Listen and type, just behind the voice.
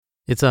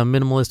It's a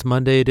Minimalist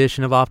Monday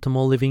edition of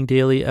Optimal Living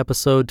Daily,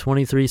 episode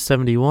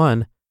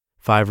 2371,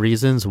 5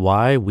 Reasons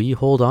Why We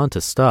Hold On to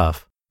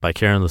Stuff by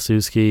Karen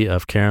Lasuski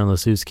of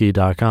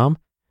KarenLasuski.com,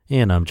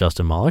 and I'm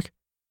Justin Malik.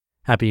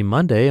 Happy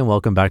Monday and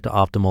welcome back to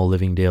Optimal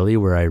Living Daily,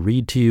 where I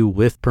read to you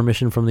with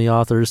permission from the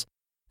authors,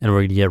 and we're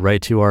going to get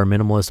right to our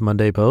Minimalist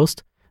Monday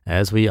post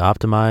as we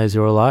optimize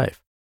your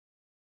life.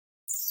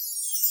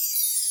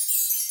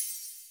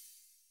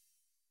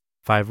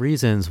 5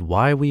 Reasons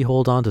Why We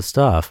Hold On to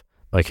Stuff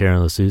by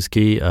Karen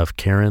Lasuski of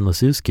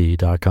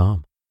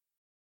KarenLasuski.com.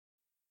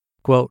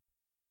 Quote,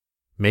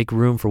 make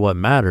room for what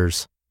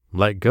matters,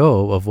 let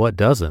go of what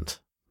doesn't.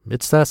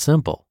 It's that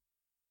simple.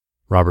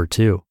 Robert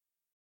II.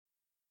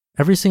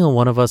 Every single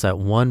one of us at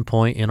one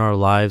point in our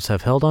lives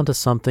have held on to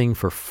something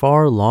for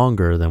far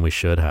longer than we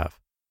should have.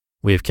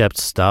 We have kept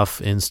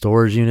stuff in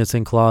storage units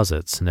and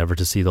closets, never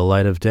to see the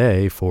light of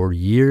day for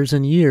years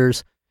and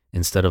years,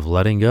 instead of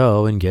letting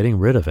go and getting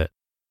rid of it.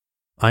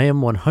 I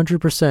am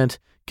 100%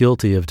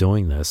 guilty of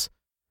doing this.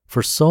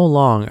 For so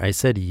long, I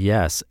said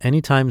yes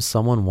anytime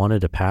someone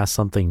wanted to pass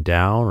something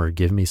down or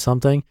give me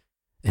something,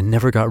 and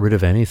never got rid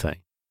of anything.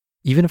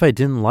 Even if I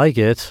didn't like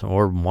it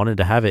or wanted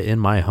to have it in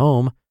my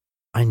home,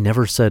 I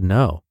never said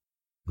no.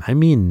 I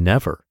mean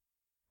never.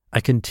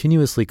 I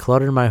continuously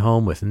cluttered my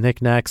home with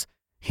knickknacks,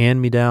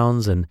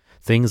 hand-me-downs, and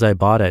things I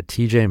bought at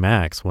TJ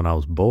Maxx when I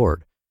was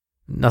bored.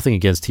 Nothing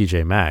against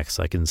TJ Maxx.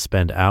 I can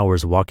spend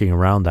hours walking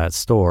around that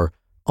store,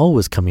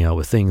 always coming out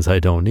with things I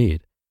don't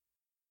need.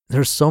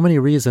 There's so many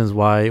reasons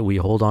why we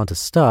hold on to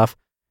stuff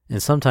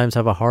and sometimes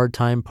have a hard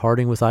time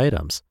parting with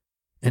items.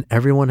 And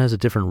everyone has a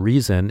different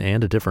reason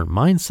and a different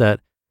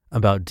mindset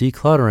about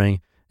decluttering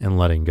and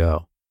letting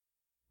go.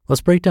 Let's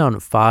break down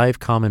 5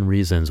 common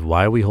reasons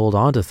why we hold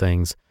on to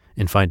things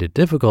and find it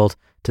difficult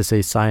to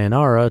say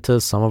sayonara to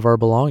some of our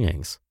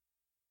belongings.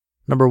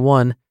 Number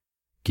 1,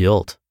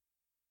 guilt.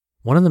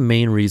 One of the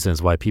main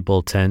reasons why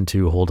people tend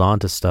to hold on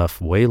to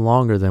stuff way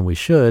longer than we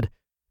should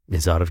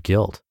is out of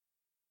guilt.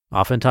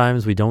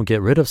 Oftentimes, we don't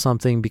get rid of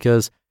something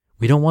because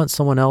we don't want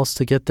someone else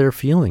to get their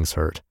feelings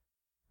hurt.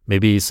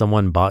 Maybe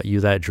someone bought you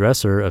that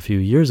dresser a few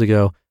years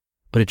ago,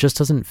 but it just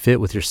doesn't fit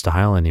with your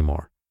style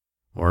anymore.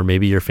 Or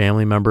maybe your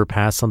family member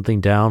passed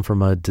something down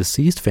from a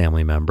deceased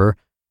family member,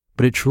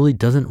 but it truly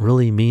doesn't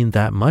really mean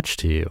that much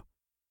to you.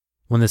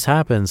 When this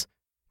happens,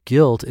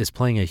 guilt is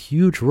playing a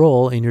huge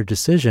role in your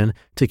decision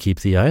to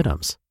keep the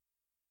items.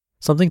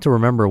 Something to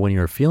remember when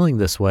you're feeling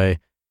this way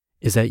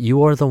is that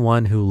you are the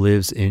one who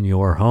lives in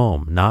your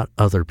home, not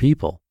other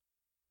people.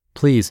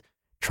 Please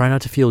try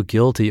not to feel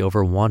guilty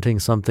over wanting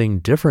something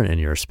different in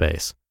your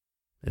space.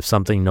 If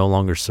something no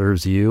longer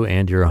serves you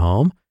and your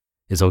home,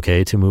 it's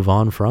okay to move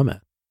on from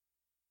it.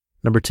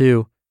 Number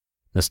 2,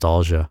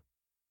 nostalgia.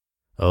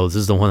 Oh, this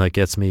is the one that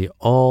gets me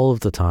all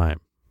of the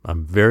time.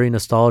 I'm very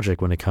nostalgic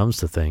when it comes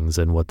to things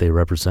and what they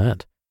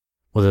represent.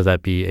 Whether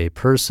that be a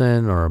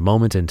person or a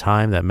moment in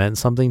time that meant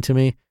something to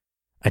me,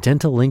 I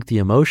tend to link the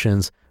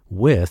emotions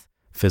with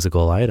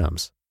physical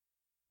items.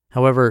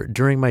 However,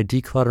 during my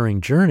decluttering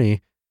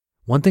journey,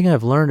 one thing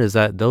I've learned is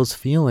that those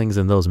feelings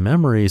and those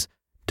memories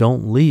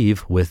don't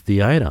leave with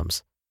the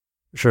items.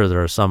 Sure,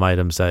 there are some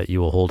items that you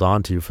will hold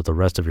on to for the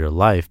rest of your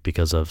life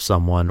because of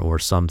someone or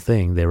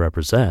something they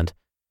represent.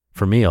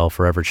 For me, I'll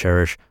forever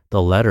cherish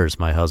the letters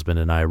my husband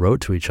and I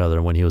wrote to each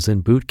other when he was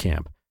in boot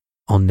camp.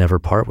 I'll never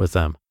part with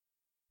them.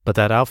 But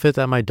that outfit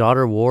that my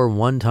daughter wore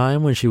one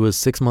time when she was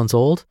 6 months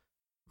old,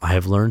 I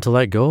have learned to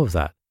let go of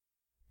that.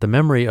 The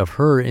memory of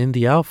her in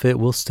the outfit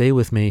will stay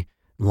with me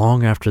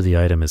long after the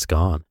item is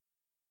gone.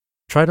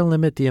 Try to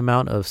limit the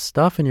amount of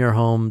stuff in your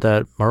home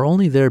that are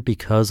only there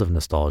because of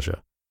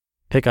nostalgia.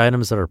 Pick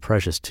items that are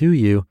precious to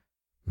you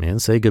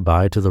and say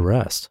goodbye to the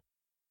rest.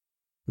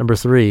 Number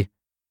 3,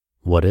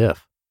 what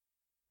if?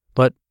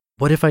 But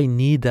what if I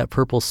need that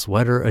purple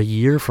sweater a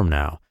year from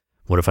now?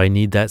 What if I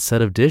need that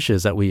set of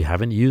dishes that we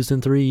haven't used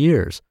in 3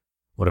 years?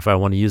 What if I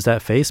want to use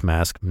that face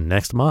mask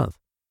next month?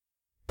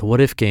 The what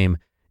if game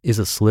is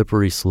a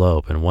slippery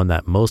slope and one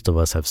that most of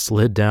us have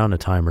slid down a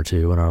time or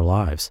two in our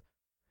lives.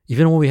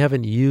 Even when we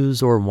haven't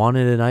used or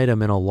wanted an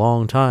item in a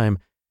long time,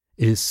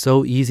 it is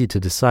so easy to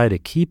decide to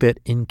keep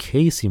it in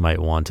case you might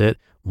want it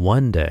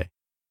one day.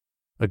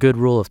 A good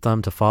rule of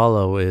thumb to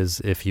follow is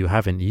if you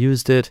haven't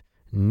used it,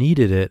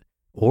 needed it,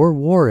 or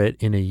wore it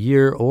in a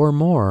year or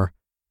more,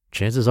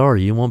 chances are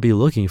you won't be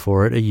looking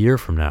for it a year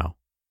from now.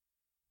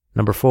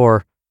 Number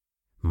 4,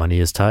 money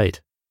is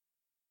tight.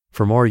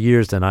 For more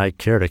years than I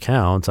care to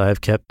count, I have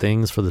kept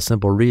things for the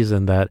simple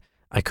reason that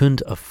I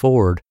couldn't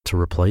afford to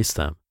replace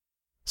them.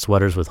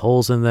 Sweaters with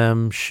holes in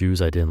them,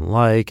 shoes I didn't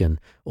like, and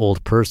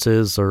old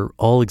purses are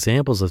all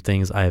examples of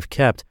things I have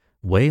kept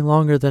way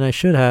longer than I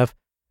should have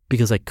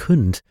because I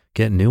couldn't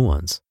get new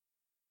ones.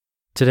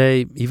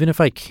 Today, even if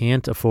I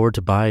can't afford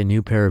to buy a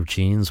new pair of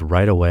jeans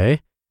right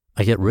away,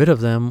 I get rid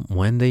of them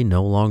when they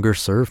no longer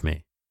serve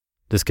me.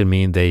 This can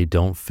mean they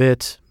don't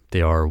fit,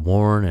 they are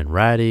worn and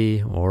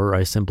ratty, or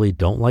I simply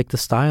don't like the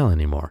style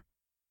anymore.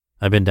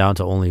 I've been down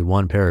to only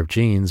one pair of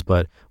jeans,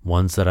 but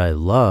ones that I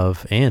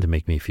love and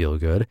make me feel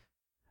good.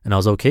 And I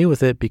was okay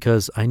with it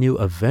because I knew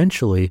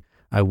eventually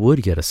I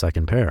would get a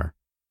second pair.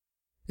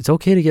 It's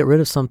okay to get rid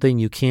of something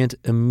you can't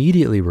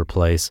immediately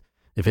replace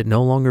if it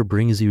no longer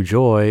brings you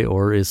joy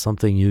or is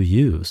something you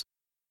use.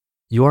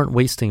 You aren't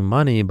wasting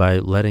money by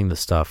letting the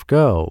stuff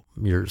go.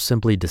 You're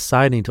simply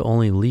deciding to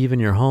only leave in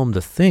your home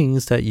the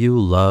things that you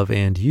love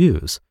and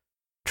use.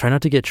 Try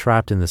not to get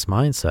trapped in this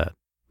mindset.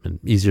 And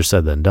easier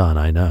said than done,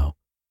 I know.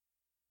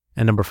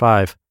 And number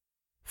 5,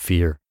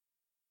 fear.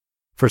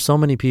 For so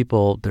many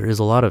people, there is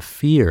a lot of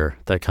fear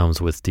that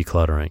comes with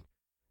decluttering.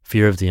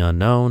 Fear of the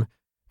unknown,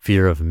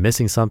 fear of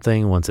missing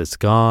something once it's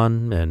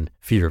gone, and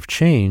fear of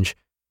change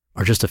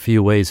are just a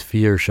few ways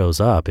fear shows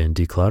up in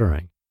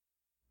decluttering.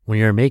 When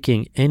you're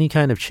making any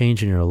kind of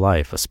change in your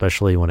life,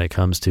 especially when it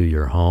comes to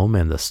your home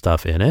and the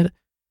stuff in it,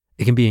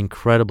 it can be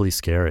incredibly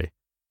scary.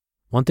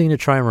 One thing to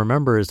try and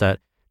remember is that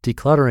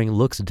decluttering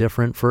looks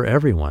different for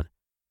everyone.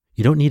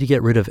 You don't need to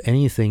get rid of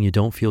anything you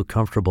don't feel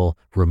comfortable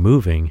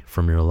removing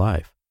from your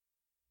life.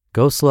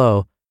 Go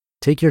slow,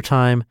 take your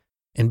time,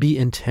 and be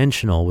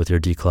intentional with your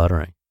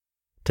decluttering.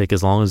 Take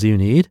as long as you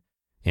need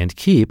and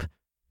keep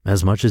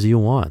as much as you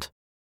want.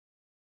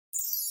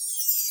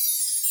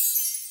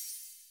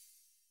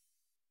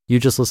 You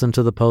just listened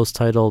to the post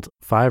titled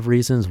 5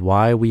 Reasons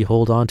Why We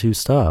Hold On to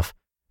Stuff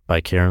by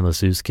Karen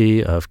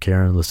Lasuski of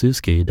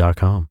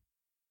KarenLasuski.com.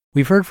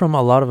 We've heard from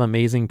a lot of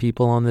amazing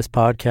people on this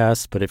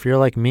podcast, but if you're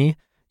like me,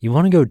 you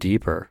want to go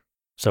deeper.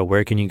 So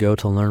where can you go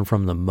to learn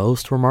from the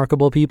most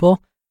remarkable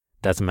people?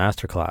 That's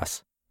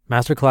Masterclass.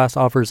 Masterclass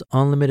offers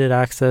unlimited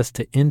access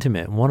to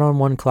intimate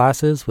one-on-one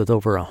classes with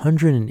over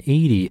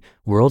 180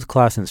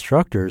 world-class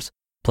instructors.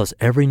 Plus,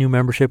 every new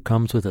membership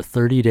comes with a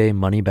 30-day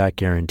money-back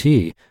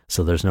guarantee,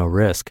 so there's no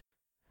risk.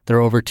 There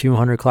are over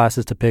 200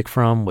 classes to pick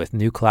from, with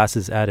new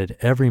classes added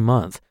every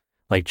month,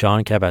 like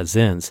Jon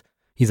Kabat-Zinn's.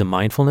 He's a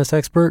mindfulness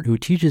expert who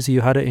teaches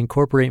you how to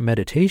incorporate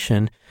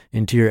meditation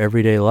into your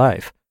everyday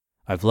life.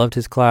 I've loved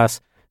his class.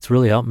 It's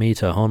really helped me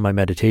to hone my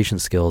meditation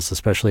skills,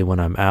 especially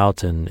when I'm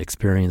out and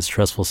experience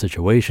stressful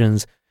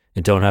situations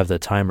and don't have the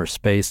time or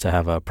space to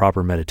have a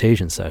proper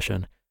meditation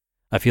session.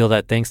 I feel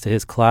that thanks to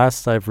his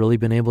class, I've really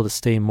been able to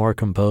stay more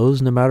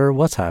composed no matter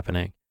what's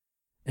happening.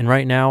 And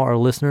right now, our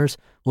listeners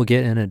will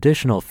get an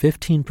additional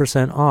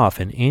 15% off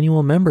an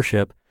annual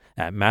membership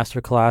at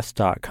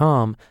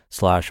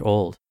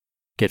masterclass.com/old.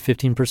 Get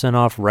 15%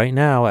 off right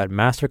now at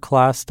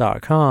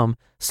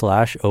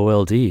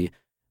masterclass.com/OLD,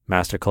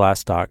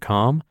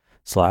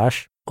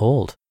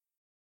 masterclass.com/old.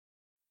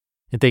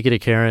 And thank you to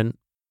Karen.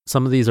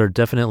 Some of these are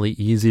definitely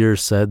easier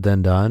said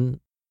than done,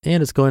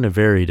 and it's going to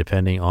vary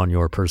depending on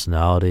your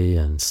personality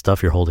and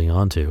stuff you're holding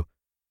on to.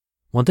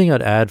 One thing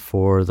I'd add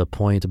for the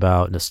point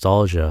about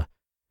nostalgia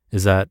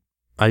is that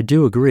I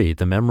do agree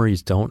the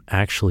memories don't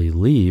actually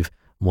leave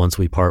once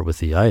we part with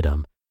the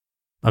item.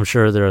 I'm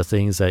sure there are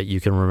things that you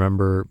can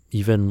remember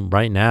even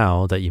right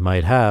now that you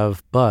might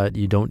have, but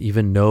you don't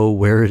even know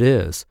where it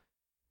is.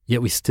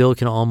 Yet we still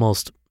can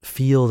almost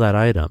feel that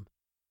item.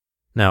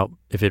 Now,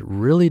 if it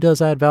really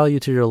does add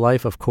value to your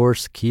life, of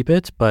course, keep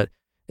it, but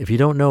if you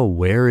don't know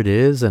where it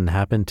is and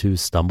happen to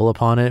stumble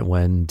upon it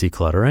when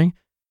decluttering,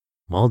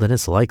 well, then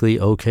it's likely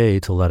okay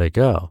to let it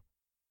go.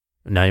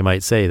 Now, you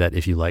might say that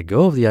if you let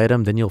go of the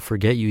item, then you'll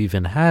forget you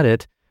even had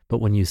it,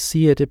 but when you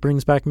see it, it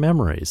brings back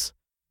memories.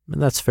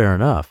 And that's fair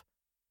enough.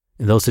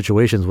 In those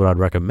situations, what I'd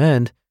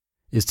recommend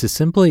is to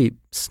simply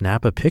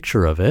snap a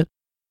picture of it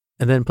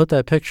and then put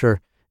that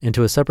picture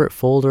into a separate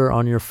folder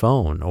on your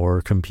phone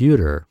or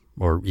computer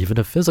or even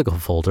a physical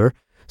folder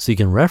so you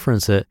can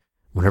reference it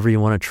whenever you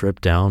want to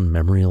trip down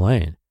memory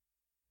lane.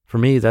 For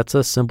me, that's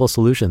a simple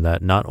solution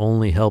that not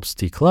only helps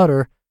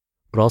declutter,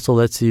 but also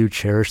lets you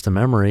cherish the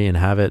memory and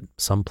have it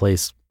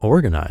someplace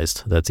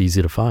organized that's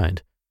easy to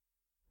find.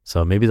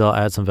 So maybe they'll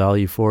add some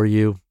value for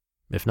you.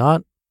 If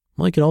not,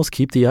 well, you can always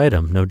keep the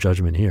item, no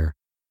judgment here.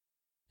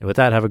 And with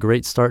that, have a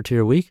great start to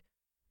your week,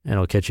 and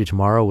I'll catch you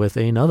tomorrow with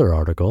another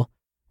article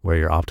where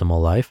your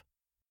optimal life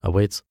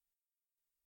awaits.